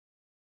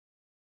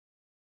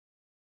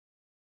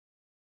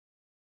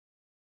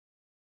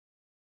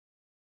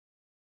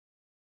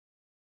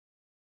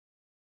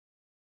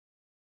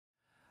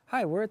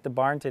Hi, we're at the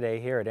barn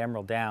today here at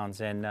Emerald Downs,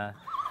 and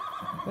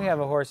we have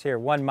a horse here,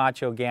 One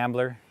Macho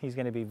Gambler. He's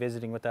going to be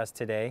visiting with us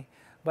today.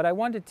 But I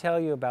wanted to tell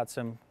you about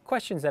some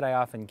questions that I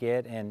often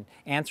get and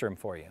answer them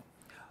for you.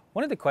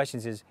 One of the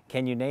questions is,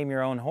 can you name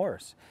your own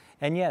horse?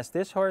 And yes,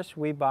 this horse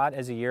we bought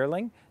as a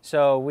yearling,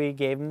 so we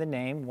gave him the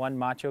name One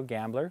Macho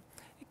Gambler.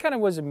 It kind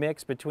of was a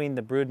mix between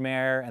the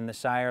broodmare and the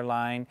sire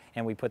line,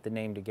 and we put the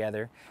name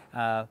together.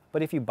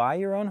 But if you buy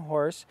your own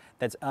horse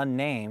that's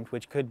unnamed,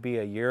 which could be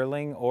a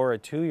yearling or a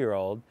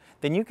 2-year-old,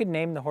 then you could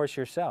name the horse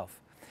yourself.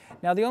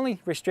 Now, the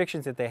only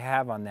restrictions that they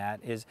have on that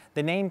is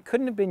the name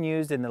couldn't have been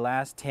used in the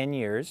last 10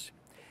 years.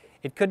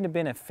 It couldn't have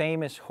been a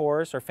famous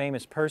horse or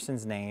famous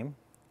person's name.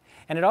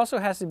 And it also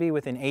has to be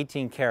within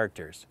 18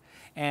 characters.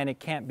 And it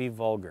can't be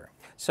vulgar.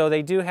 So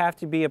they do have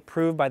to be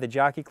approved by the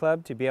Jockey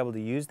Club to be able to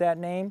use that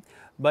name,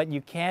 but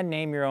you can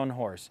name your own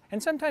horse.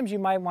 And sometimes you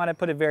might want to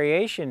put a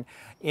variation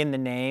in the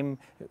name,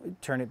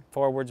 turn it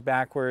forwards,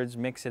 backwards,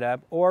 mix it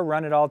up, or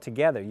run it all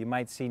together. You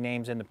might see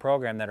names in the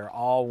program that are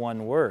all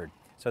one word.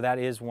 So that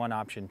is one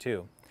option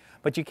too.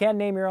 But you can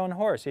name your own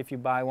horse if you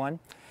buy one.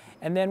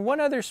 And then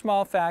one other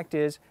small fact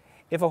is,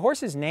 if a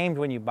horse is named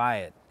when you buy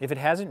it, if it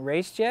hasn't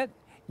raced yet,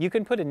 you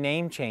can put a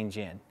name change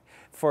in.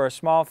 For a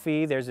small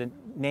fee, there's a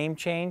name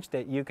change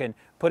that you can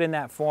put in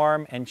that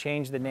form and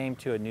change the name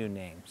to a new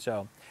name.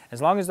 So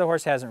as long as the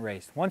horse hasn't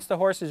raced. Once the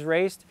horse is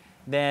raced,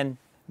 then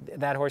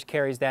that horse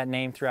carries that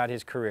name throughout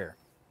his career.